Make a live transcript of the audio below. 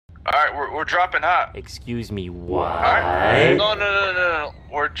Alright, we're dropping hot. Excuse me, what? Alright. No.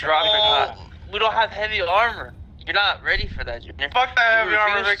 We're dropping hot. We don't have heavy armor. You're not ready for that, Junior. Fuck that heavy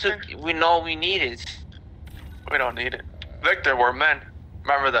armor, Victor. We know we need it. We don't need it. Victor, we're men.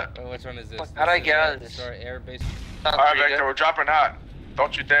 Remember that. Oh, which one is this? How'd I get out of this? Sorry, air base. Alright, Victor, we're dropping hot.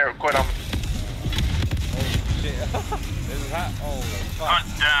 Don't you dare quit on me. Oh, shit. This is hot. Oh, fuck.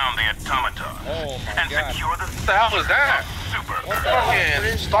 Hunt down the automaton. Oh, my and God. secure the What the hell was that? super. What the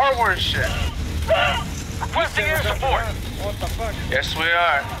Fucking Star Wars shit. Requesting air support. What the fuck? Yes, we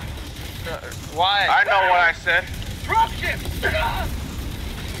are. Why? I know what I said. Dropship.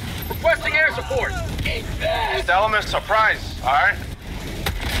 Requesting air support. Just element surprise, alright?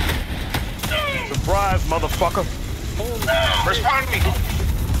 Surprise, motherfucker. Respond to me.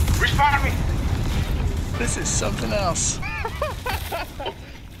 Respond to me. This is something else.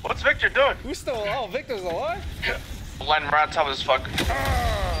 What's Victor doing? Who's still alive? Oh, Victor's alive? Landing right on top of this fuck.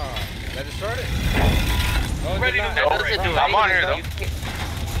 That destroyed it? Oh, Ready to go. go. I'm on here, though.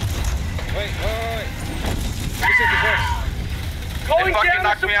 Wait. Let me see the first. Going fucking down a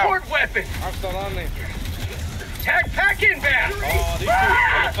knocked me out. support weapon. I'm still on there. Tag pack inbound. Oh, these two are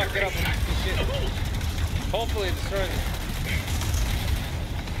gonna fuck it up with this shit. Hopefully it destroys it.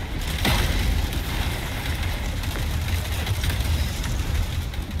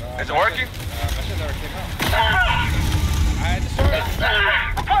 Is it working? My shit never came out. I destroyed it.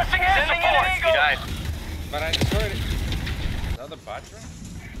 Requesting air support. He died. But I destroyed it. Another bot drone?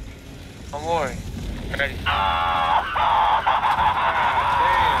 Don't worry. Ready. Damn,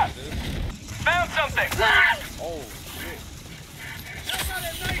 dude. Found something. Oh, shit.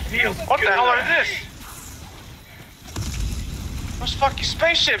 Feels What good. the hell are this? There's fucking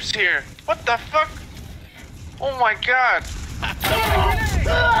spaceships here. What the fuck? Oh my god.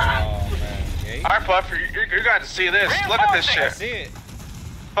 Oh, man. Okay. Alright, Puff, you're going to see this. Look at this I shit. see it.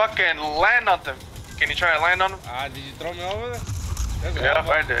 Fucking land on them. Can you try to land on them? Did you throw me over there? There's a Yeah, lot of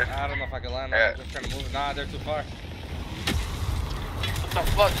I them. did. I don't know if I can land on Yeah. them. Just trying to move. Nah, they're too far. What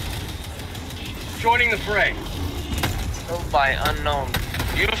the fuck? Joining the fray. Killed by unknown.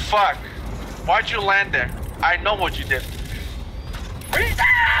 You fuck. Why'd you land there? I know what you did.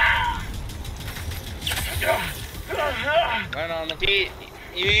 Land on them.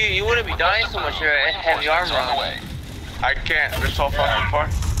 You wouldn't be dying so much. You're heavy armor on the way. I can't. They're so fucking far.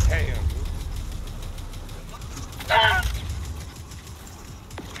 Damn, dude.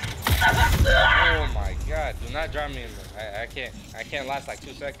 Oh my god, do not drop me in there. I can't last like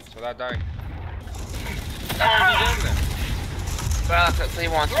 2 seconds without dying. Who's in there? Well, that's what he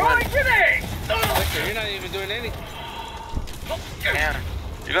wants to Throwing win. grenade. Victor, you're not even doing anything. Damn.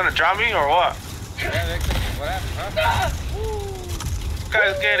 You gonna drop me or what? Yeah, Victor, what happened, huh? This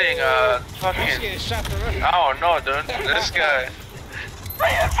guy's getting He's fucking. getting shot for real. I don't know, dude. This guy.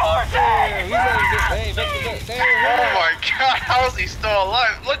 Reinforcing. Damn, he's letting this. Hey, Victor, Oh my god, how is he still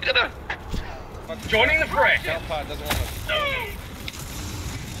alive? Look at him. Joining the fray. Calpod doesn't want to.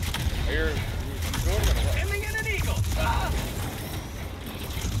 Are you doing it or what? Aiming at an eagle.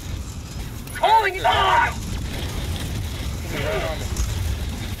 Calling it on.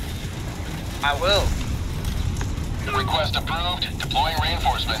 I will. Request approved. Deploying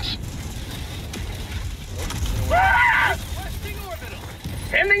reinforcements.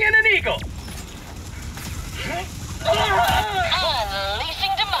 Sending in an eagle.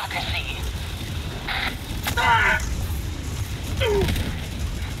 Unleashing democracy.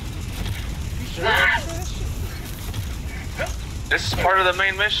 This is part of the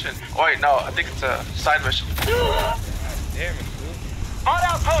main mission. Wait, no, I think it's a side mission. Damn it, dude. Hot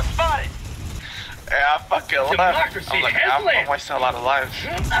outpost spotted. Yeah, I fucking left. Democracy I'm like, has I'm landed. wasting a lot of lives.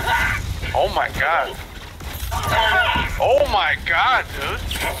 Oh my god. Oh my god, dude.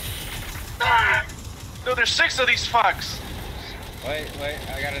 Dude, there's 6 of these fucks. Wait,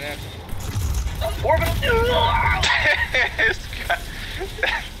 I got an answer. Orbital. This guy.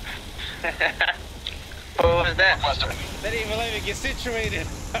 What was that? They didn't even let me get situated.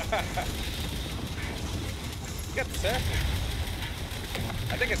 You got the sample.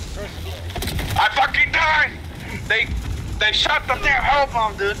 I think it's the source. I fucking died. They shot the damn hell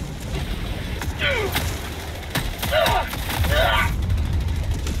bomb, dude.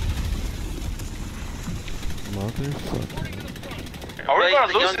 Are we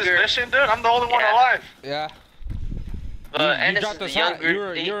gonna lose this mission, dude? I'm the only one alive. Yeah. And You this is dropped the us hot.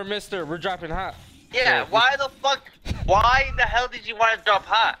 younger. You're Mr. We're dropping hot. Yeah. Why the fuck? Why the hell did you want to drop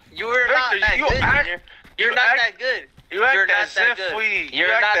hot? You were not Victor, that you good, act- Junior. you You're not act- that good. You act You're not as that if good. we. You're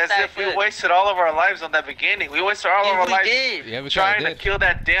you not act as that if we good. wasted all of our lives on that beginning. We wasted all of our We lives did. Yeah, we trying to did. kill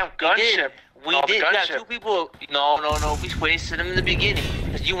that damn We did. gunship. We Oh, the did. We had gunship. 2 people. No. We wasted them in the beginning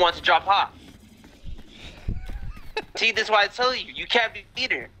because you want to drop hot. See, this is why I tell you, you can't be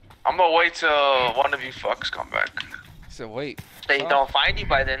leader. I'm gonna wait till one of you fucks come back. So wait. They don't find you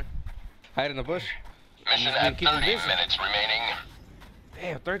by then. Hide in the bush. Mission He's been at keeping 30 busy. minutes remaining.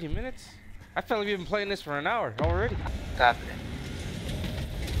 Damn, 30 minutes? I felt like we've been playing this for an hour already. Stop it.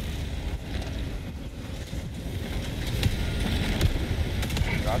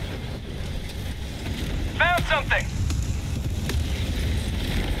 Gotcha. Found something!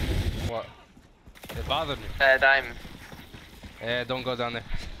 What? It bothered me. That I'm. Yeah, don't go down there.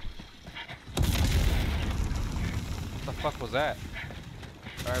 What the fuck was that?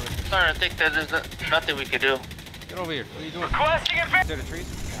 Alright, I'm starting to think that there's nothing we could do. get over here. What are you doing? Requesting advance. Is there the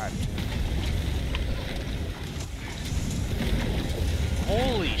trees? God.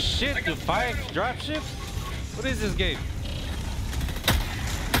 Holy shit, do 5 drop ships? What is this game?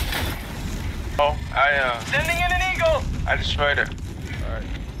 Oh, Sending in an eagle! I destroyed it. Alright.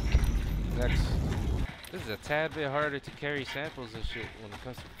 Next. This is a tad bit harder to carry samples and shit when it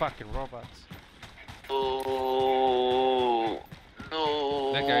comes to fucking robots. Oh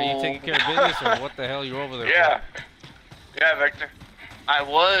no. Victor, are you taking care of business or what the hell you over there Yeah. Yeah, Victor. I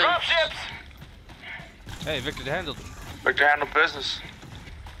was. Drop ships! for? Hey, Victor handled it. Victor handle business.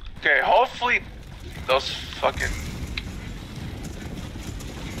 Okay, hopefully those fucking.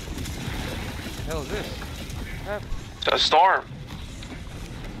 What the hell is this? What happened? It's a storm.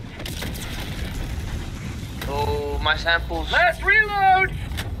 Oh, my samples. Last reload!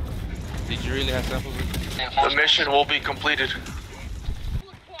 Did you really have samples with you? The mission will be completed.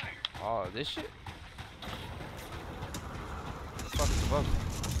 Oh, this shit? What the fuck is above me?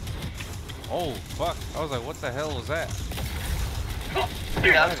 Oh, fuck. I was like, what the hell was that?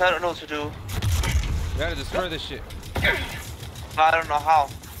 Yeah, I don't know what to do. We gotta destroy this shit. I don't know how.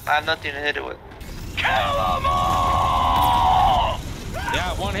 I have nothing to hit it with. Kill them all!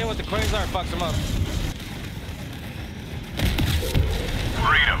 Yeah, one hit with the Quasar fucks him up.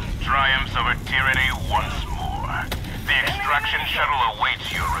 Freedom triumphs over tyranny once more. The extraction shuttle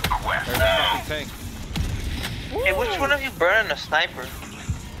awaits your request. There's a fucking tank. Hey, which one of you burning a sniper?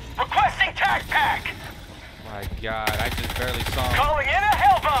 Requesting tac pack! My god, I just barely saw him. Calling in a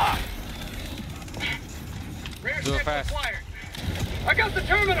hell bomb! Do it fast. I got the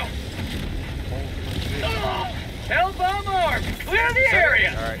terminal! Hell bomb armed! Clear the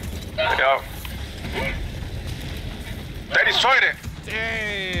area! Alright. Yo. They destroyed it.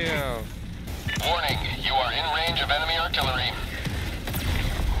 Damn. Warning, you are in range of enemy artillery.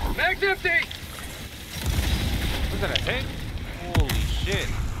 Mag's empty! Was that a tank? Holy shit.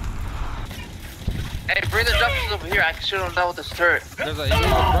 Hey, bring the dumpsters over here. I can shoot them down with this turret. There's a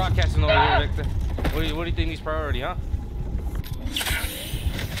broadcasting over here, Victor. What do you think needs priority, huh?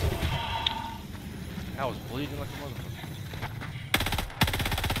 I was bleeding like a motherfucker.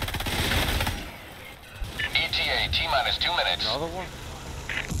 ETA, T-minus 2 minutes. Another one?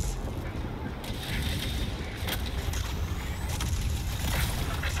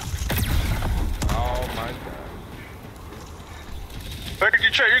 Oh my god.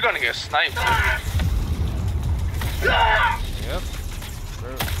 Victor, you're gonna get sniped. Yep.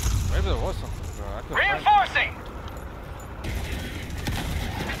 Maybe there was something, bro. I couldn't find it. Reinforcing!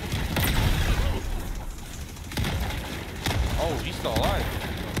 Oh, he's still alive.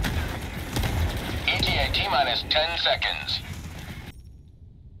 ETA, T-minus 10 seconds.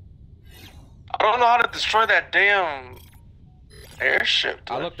 I don't know how to destroy that damn airship.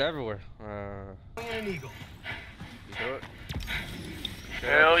 Dude. I looked everywhere. An eagle. You do it?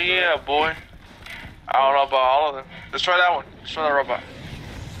 Hell yeah, boy. I don't know about all of them. Destroy that one. Destroy that robot.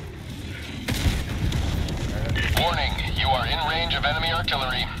 Warning, you are in range of enemy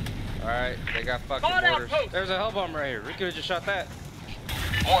artillery. Alright, they got fucking mortars. There's a hell bomb right here. We could've just shot that.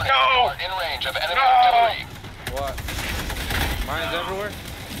 Warning, No! you are in range of enemy No! artillery. What? Mines everywhere?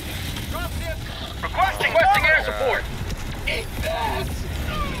 Requesting air support.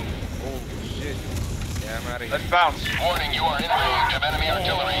 Oh shit. Yeah, I'm out of here. Let's bounce. Warning, you are in range of enemy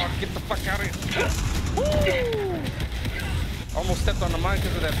artillery. Oh, get the fuck out of here. Almost stepped on the mine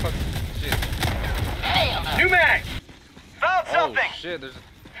because of that fucking shit. New mag. Found Oh shit, there's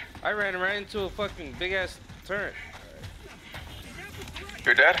I ran right into a fucking big ass turret.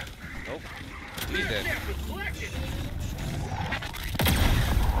 You're dead? Nope. He's dead.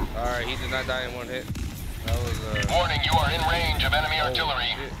 Alright, he did not die in one hit. That was Warning, you are in range of enemy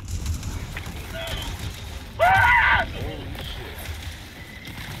artillery. Shit. Holy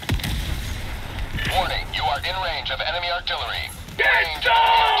shit. Warning, you are in range of enemy artillery. Get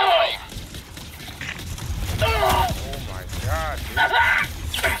Oh my god, dude.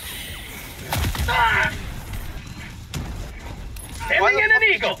 Why the fuck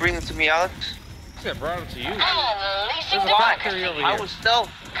did you bring it to me, Alex? I said brought him to you. There's a Why? factory over I here. was stealth.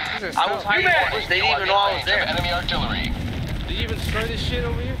 He said I was stealth. hiding. They didn't even know I was there. Enemy artillery. Did you even destroy this shit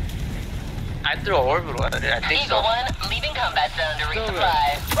over here? I threw an orbital at it. I think so. Eagle 1, leaving combat zone to Still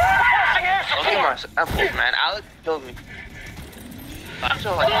resupply. Don't get my apples, man. Alex killed me. I'm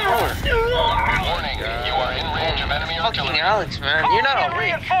so like four. Warning, you are in range of enemy Fucking artillery. Alex, man. You're not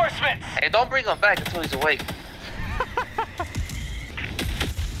awake. Hey, don't bring him back until he's awake.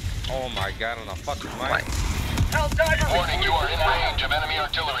 Oh my god, on a fucking mic. Warning, you are in range of enemy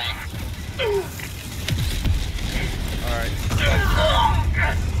artillery. Alright.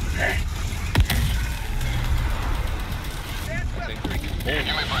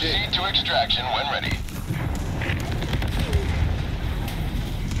 You may proceed to extraction when ready.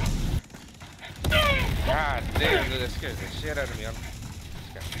 God damn, dude, that scares the shit out of me.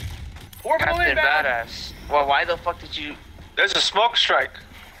 Captain Badass. Well, why the fuck did you... There's a smoke strike.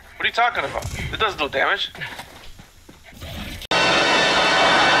 What are you talking about? It does no damage.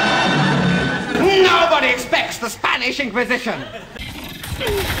 Nobody expects the Spanish Inquisition.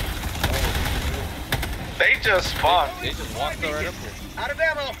 They just spawned. They just walked right up here. Out of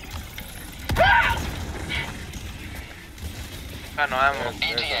ammo. Got no ammo.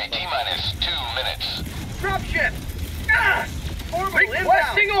 ETA T-minus 2 minutes. Dropship!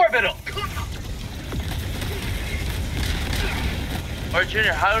 Requesting orbital! Or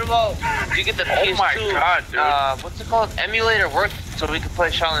Junior, how about you get the PS2, Oh my god, dude. what's it called? Emulator work so we can play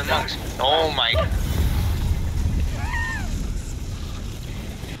Shaolin Monks. Oh my god.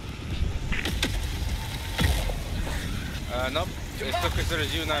 Nope. It still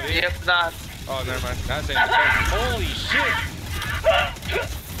considers you not here. If not, Oh, never mind. That's it. Holy shit!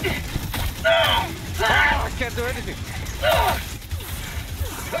 I can't do anything.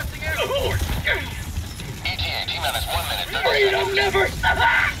 ETA T-minus 1 minute. 30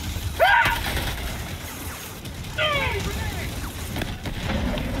 seconds.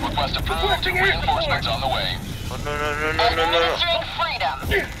 Request approved. Reinforcements on the way. oh, no. Administering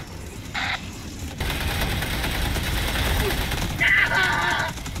freedom.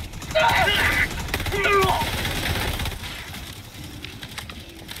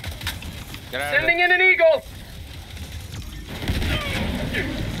 Get out of there. in an eagle!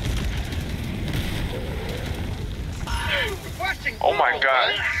 Oh my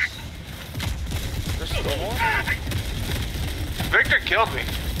god. There's still more? Victor killed me.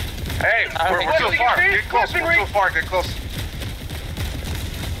 Hey, we're too far. Get close. We're too far. Get close.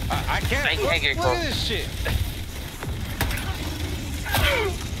 I can't. I can't get Look close. at this shit.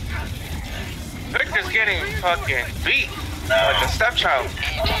 Victor's getting fucking beat like a stepchild.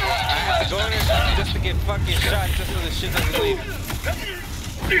 I have to go in there just to get fucking shot just so this shit doesn't leave.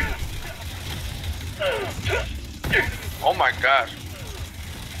 Oh my god.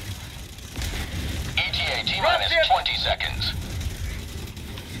 ETA T-minus 20 seconds.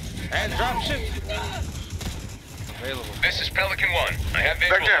 And drop ship. Available. This is Pelican 1. I have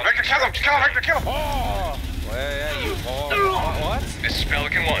visual. Victor, kill him. Kill him, Victor, kill him. Oh! Well, yeah, you. Oh, what? This is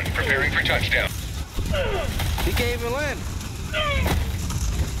Pelican 1. Preparing for touchdown. He can't even land.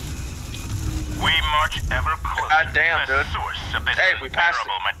 We march ever closer. God damn, to the dude. source of this Hey, we passed it.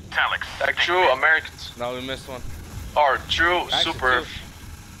 unbearable metallic Like true Americans. No, we missed one. Or true Actually, super. two.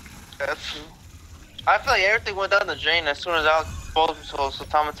 That's true. I feel like everything went down the drain as soon as Alex exposed himself to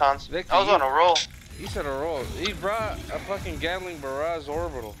automatons. Victor, I was on a roll. He said a roll. He brought a fucking Gatling Barrage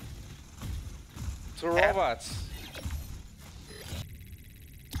orbital. Two robots.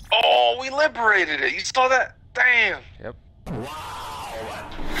 Oh, we liberated it. You saw that? Damn. Yep.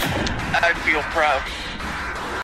 I feel proud.